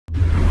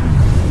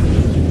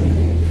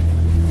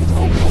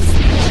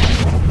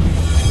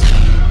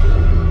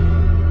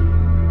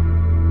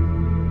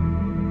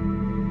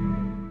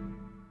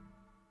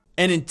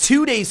And in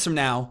 2 days from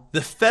now,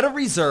 the Federal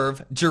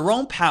Reserve,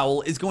 Jerome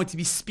Powell, is going to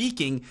be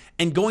speaking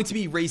and going to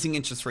be raising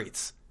interest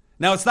rates.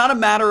 Now, it's not a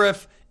matter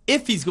of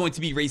if he's going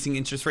to be raising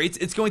interest rates.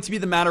 It's going to be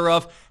the matter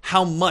of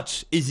how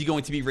much is he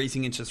going to be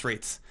raising interest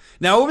rates.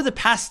 Now, over the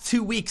past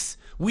 2 weeks,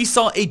 we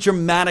saw a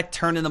dramatic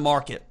turn in the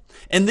market.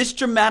 And this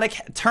dramatic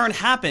turn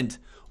happened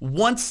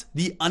once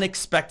the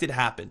unexpected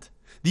happened.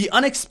 The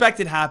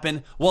unexpected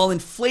happened while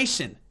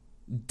inflation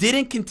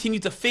didn't continue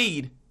to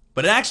fade,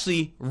 but it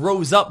actually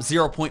rose up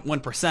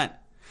 0.1%.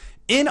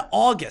 In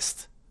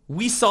August,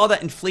 we saw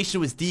that inflation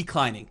was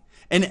declining.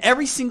 And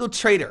every single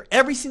trader,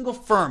 every single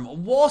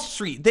firm, Wall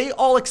Street, they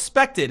all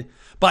expected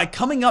by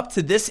coming up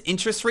to this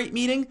interest rate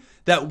meeting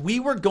that we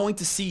were going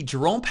to see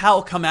Jerome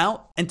Powell come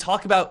out and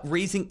talk about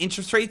raising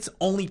interest rates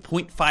only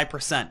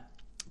 0.5%.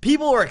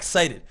 People were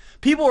excited.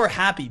 People were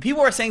happy.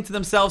 People were saying to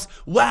themselves,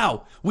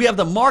 wow, we have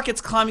the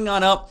markets climbing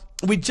on up.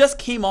 We just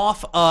came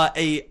off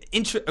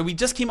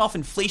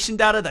inflation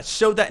data that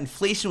showed that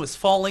inflation was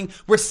falling.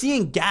 We're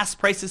seeing gas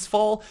prices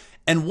fall.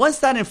 And once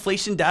that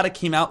inflation data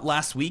came out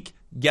last week,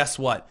 guess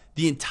what?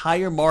 The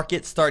entire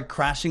market started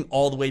crashing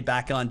all the way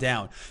back on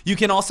down. You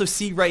can also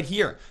see right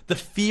here, the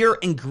fear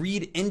and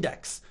greed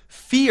index.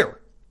 Fear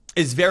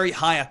is very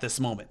high at this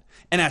moment.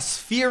 And as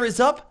fear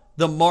is up,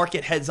 the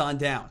market heads on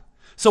down.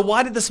 So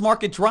why did this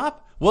market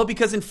drop? Well,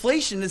 because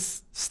inflation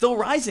is still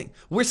rising.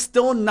 We're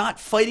still not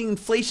fighting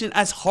inflation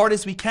as hard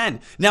as we can.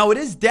 Now, it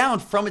is down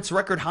from its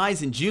record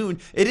highs in June.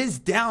 It is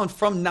down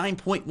from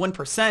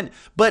 9.1%,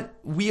 but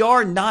we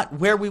are not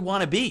where we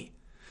want to be.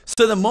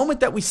 So the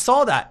moment that we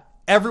saw that,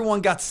 everyone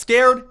got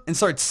scared and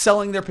started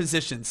selling their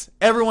positions.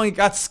 Everyone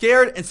got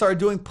scared and started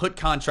doing put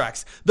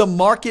contracts. The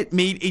market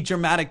made a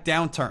dramatic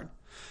downturn.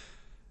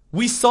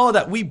 We saw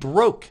that we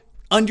broke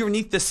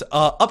underneath this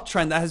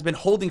uptrend that has been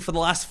holding for the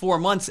last 4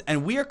 months,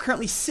 and we are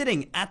currently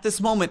sitting at this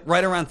moment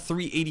right around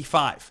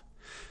 385.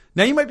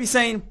 Now you might be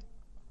saying,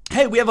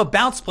 hey, we have a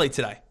bounce play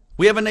today.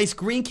 We have a nice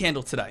green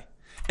candle today.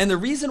 And the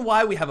reason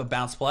why we have a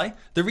bounce play,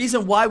 the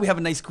reason why we have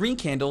a nice green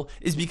candle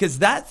is because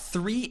that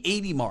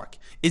 380 mark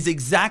is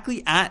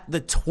exactly at the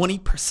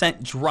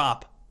 20%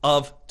 drop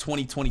of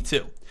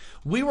 2022.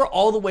 We were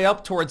all the way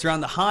up towards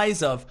around the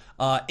highs of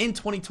in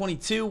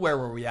 2022. Where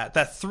were we at?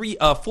 That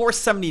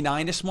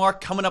 479-ish mark,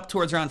 coming up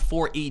towards around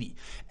 480.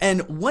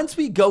 And once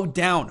we go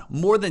down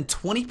more than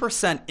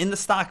 20% in the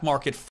stock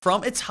market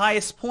from its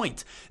highest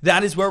point,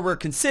 that is where we're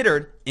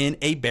considered in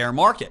a bear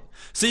market.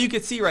 So you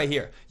can see right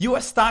here,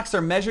 U.S. stocks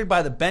are measured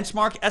by the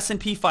benchmark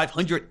S&P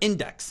 500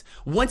 index.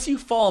 Once you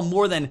fall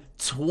more than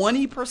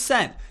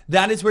 20%,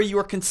 that is where you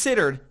are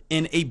considered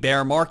in a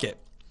bear market.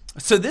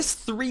 So this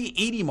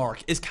 380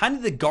 mark is kind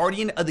of the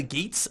guardian of the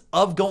gates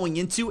of going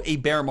into a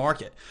bear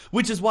market,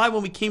 which is why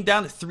when we came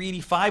down to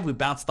 385, we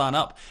bounced on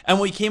up. And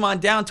when we came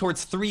on down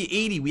towards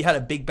 380, we had a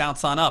big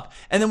bounce on up.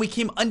 And then we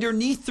came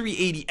underneath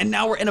 380, and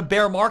now we're in a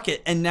bear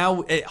market, and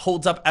now it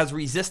holds up as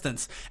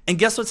resistance. And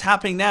guess what's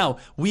happening now?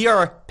 We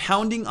are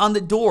pounding on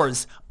the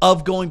doors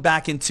of going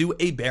back into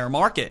a bear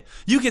market.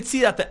 You can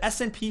see that the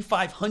S&P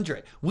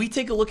 500, we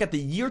take a look at the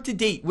year to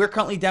date, we're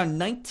currently down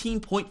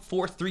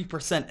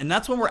 19.43%, and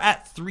that's when we're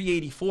at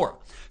 384.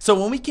 So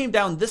when we came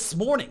down this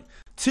morning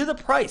to the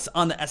price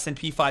on the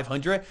S&P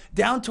 500,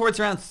 down towards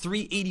around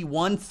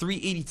 381,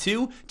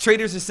 382,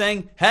 traders are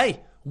saying,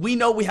 hey, we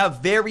know we have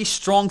very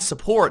strong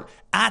support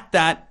at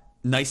that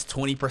nice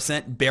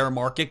 20% bear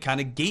market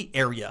kind of gate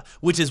area,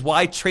 which is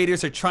why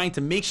traders are trying to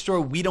make sure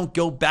we don't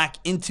go back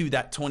into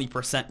that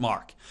 20%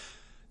 mark.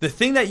 The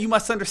thing that you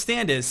must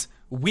understand is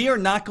we are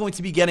not going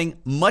to be getting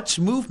much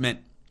movement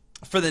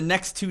for the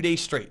next 2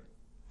 days straight.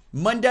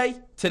 Monday,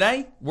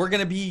 today, we're going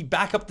to be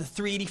back up to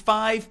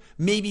 385,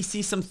 maybe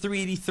see some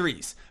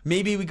 383s.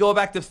 Maybe we go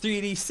back to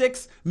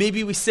 386,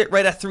 maybe we sit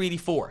right at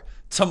 384.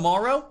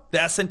 Tomorrow,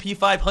 the S&P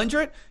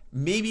 500,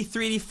 maybe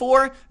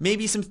 384,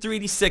 maybe some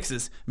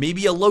 386s,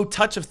 maybe a low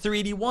touch of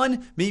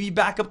 381, maybe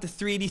back up to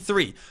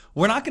 383.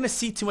 We're not going to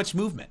see too much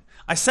movement.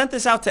 I sent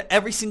this out to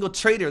every single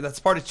trader that's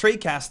part of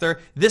TradeCaster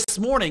this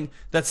morning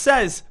that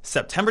says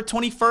September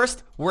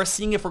 21st, we're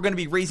seeing if we're going to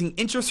be raising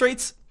interest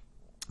rates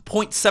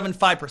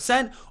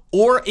 0.75%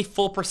 or a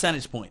full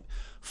percentage point.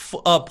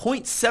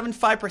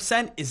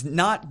 0.75% is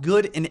not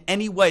good in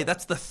any way.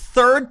 That's the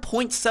third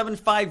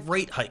 0.75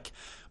 rate hike,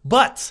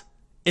 but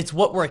it's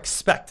what we're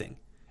expecting.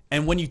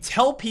 And when you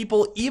tell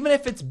people, even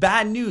if it's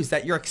bad news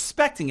that you're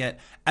expecting it,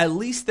 at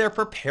least they're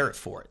prepared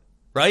for it,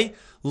 right?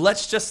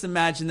 Let's just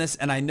imagine this.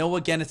 And I know,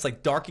 again, it's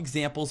like dark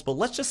examples, but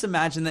let's just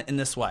imagine it in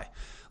this way.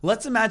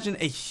 Let's imagine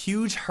a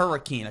huge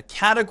hurricane, a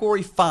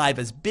category 5,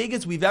 as big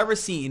as we've ever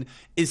seen,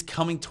 is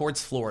coming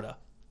towards Florida.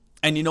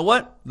 And you know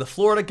what? The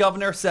Florida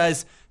governor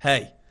says,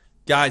 hey,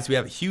 guys, we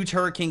have a huge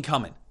hurricane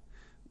coming.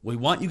 We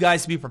want you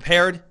guys to be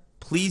prepared.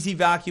 Please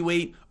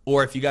evacuate.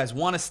 Or if you guys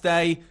want to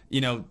stay,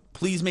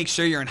 please make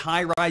sure you're in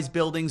high-rise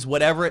buildings,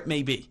 whatever it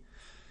may be.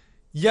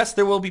 Yes,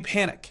 there will be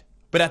panic,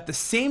 but at the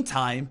same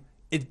time,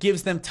 it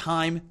gives them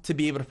time to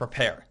be able to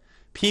prepare.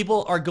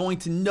 People are going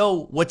to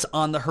know what's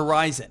on the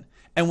horizon.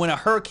 And when a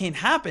hurricane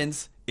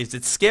happens, is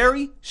it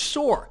scary?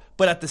 Sure.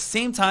 But at the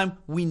same time,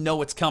 we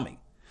know it's coming.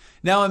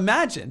 Now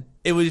imagine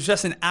it was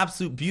just an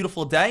absolute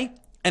beautiful day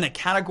and a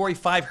Category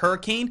 5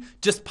 hurricane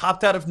just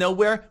popped out of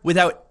nowhere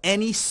without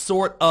any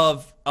sort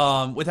of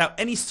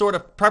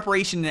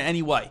preparation in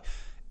any way.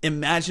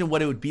 Imagine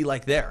what it would be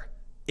like there.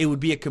 It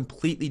would be a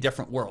completely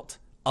different world.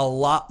 A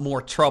lot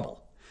more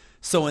trouble.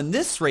 So in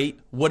this rate,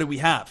 what do we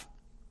have?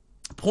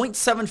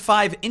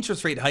 0.75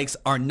 interest rate hikes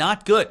are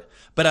not good,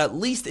 but at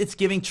least it's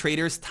giving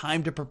traders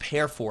time to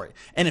prepare for it.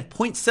 And if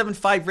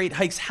 0.75 rate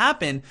hikes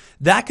happen,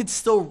 that could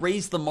still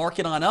raise the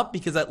market on up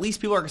because at least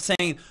people are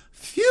saying,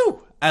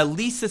 phew, at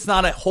least it's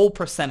not a whole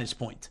percentage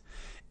point.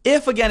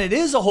 If, again, it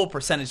is a whole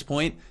percentage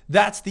point,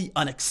 that's the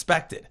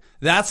unexpected.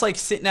 That's like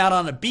sitting out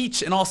on a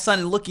beach and all of a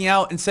sudden looking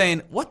out and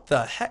saying, what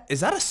the heck? Is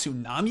that a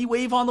tsunami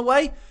wave on the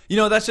way?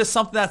 That's just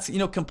something that's,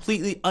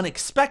 completely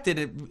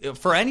unexpected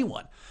for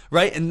anyone,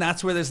 right? And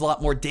that's where there's a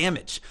lot more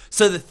damage.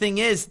 So the thing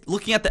is,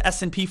 looking at the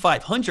S&P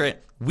 500,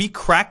 we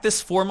cracked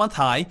this 4-month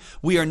high.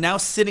 We are now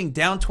sitting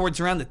down towards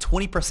around the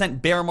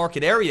 20% bear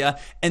market area,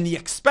 and the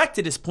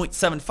expected is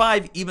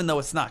 0.75, even though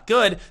it's not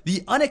good.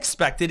 The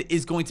unexpected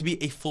is going to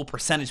be a full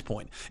percentage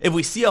point. If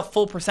we see a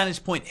full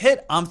percentage point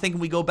hit, I'm thinking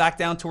we go back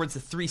down towards the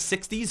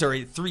 360s or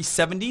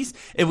 370s.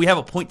 If we have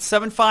a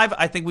 0.75,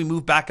 I think we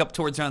move back up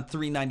towards around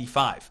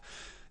 395.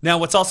 Now,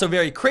 what's also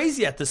very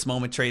crazy at this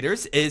moment,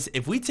 traders, is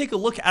if we take a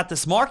look at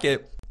this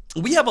market,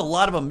 we have a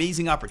lot of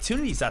amazing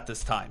opportunities at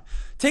this time.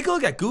 Take a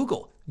look at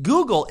Google.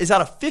 Google is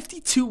at a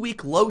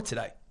 52-week low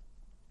today.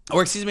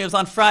 Or excuse me, it was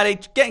on Friday,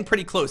 getting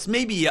pretty close.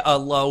 Maybe a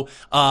low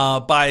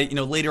by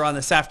later on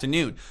this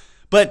afternoon.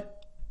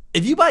 But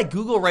if you buy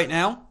Google right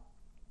now,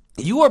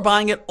 you are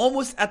buying it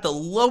almost at the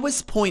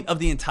lowest point of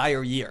the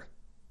entire year.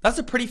 That's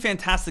a pretty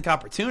fantastic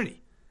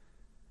opportunity.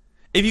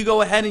 If you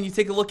go ahead and you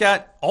take a look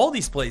at all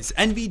these plays,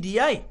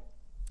 NVDA,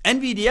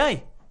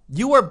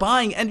 you are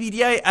buying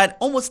NVDA at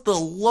almost the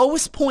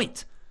lowest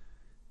point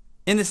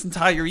in this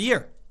entire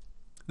year.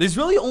 There's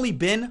really only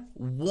been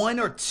 1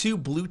 or 2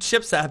 blue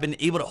chips that have been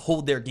able to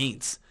hold their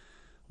gains.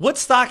 What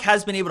stock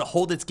has been able to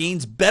hold its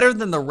gains better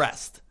than the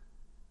rest?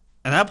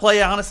 And that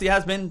play honestly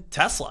has been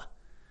Tesla.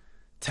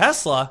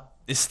 Tesla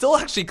is still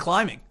actually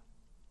climbing.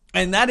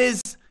 And that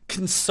is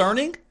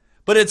concerning,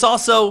 but it's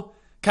also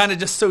kind of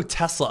just so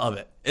Tesla of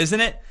it,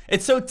 isn't it?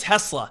 It's so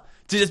Tesla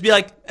to just be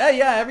like, hey,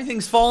 yeah,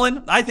 everything's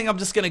fallen. I think I'm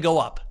just going to go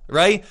up,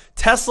 right?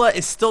 Tesla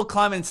is still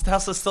climbing.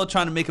 Tesla's still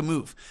trying to make a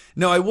move.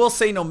 Now, I will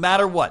say no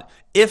matter what,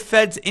 if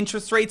Fed's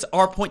interest rates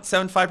are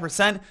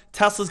 0.75%,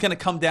 Tesla's going to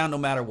come down no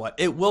matter what.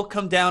 It will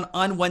come down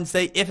on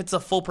Wednesday if it's a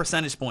full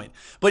percentage point.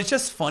 But it's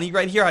just funny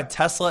right here how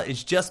Tesla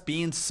is just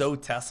being so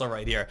Tesla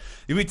right here.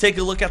 If we take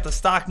a look at the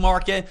stock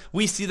market,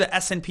 we see the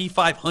S&P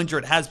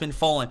 500 has been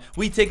falling.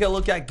 We take a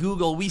look at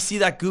Google. We see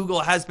that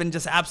Google has been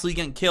just absolutely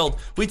getting killed.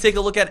 We take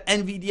a look at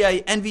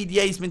NVDA.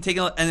 NVDA's been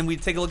taking, and then we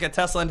take a look at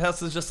Tesla, and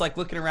Tesla's just like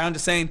looking around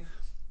just saying,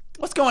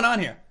 what's going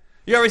on here?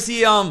 You ever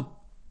see,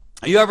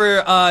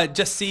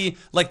 just see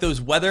like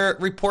those weather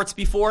reports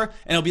before, and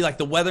it'll be like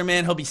the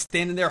weatherman, he'll be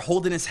standing there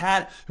holding his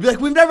hat, he'll be like,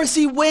 we've never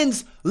seen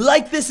winds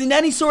like this in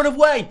any sort of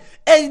way,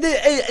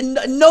 and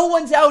no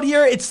one's out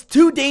here, it's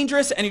too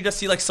dangerous. And you just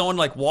see like someone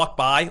like walk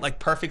by like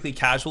perfectly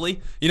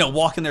casually,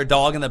 walking their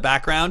dog in the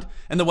background,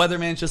 and the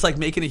weatherman's just like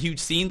making a huge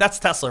scene. That's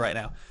Tesla right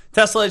now.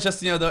 Tesla is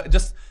just,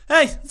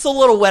 hey, it's a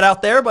little wet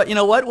out there, but you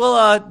know what?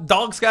 Well,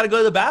 dog's got to go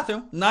to the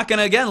bathroom. I'm not going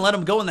to, again, let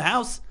him go in the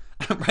house,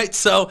 right?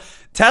 So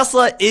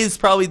Tesla is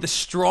probably the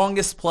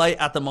strongest play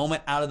at the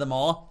moment out of them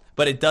all,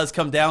 but it does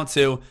come down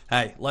to,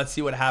 hey, let's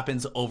see what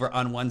happens over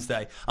on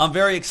Wednesday. I'm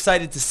very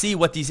excited to see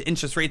what these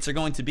interest rates are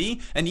going to be,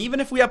 and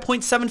even if we have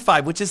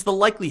 0.75, which is the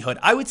likelihood,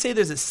 I would say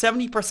there's a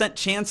 70%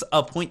 chance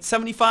of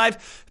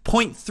 0.75,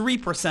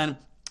 0.3%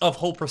 of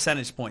whole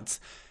percentage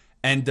points.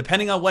 And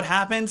depending on what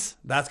happens,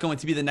 that's going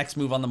to be the next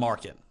move on the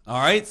market.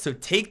 All right, so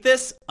take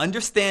this,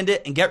 understand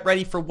it, and get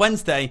ready for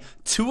Wednesday,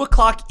 2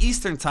 o'clock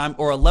Eastern time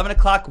or 11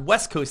 o'clock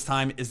West Coast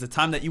time is the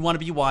time that you want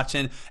to be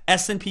watching.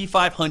 S&P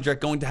 500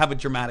 going to have a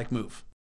dramatic move.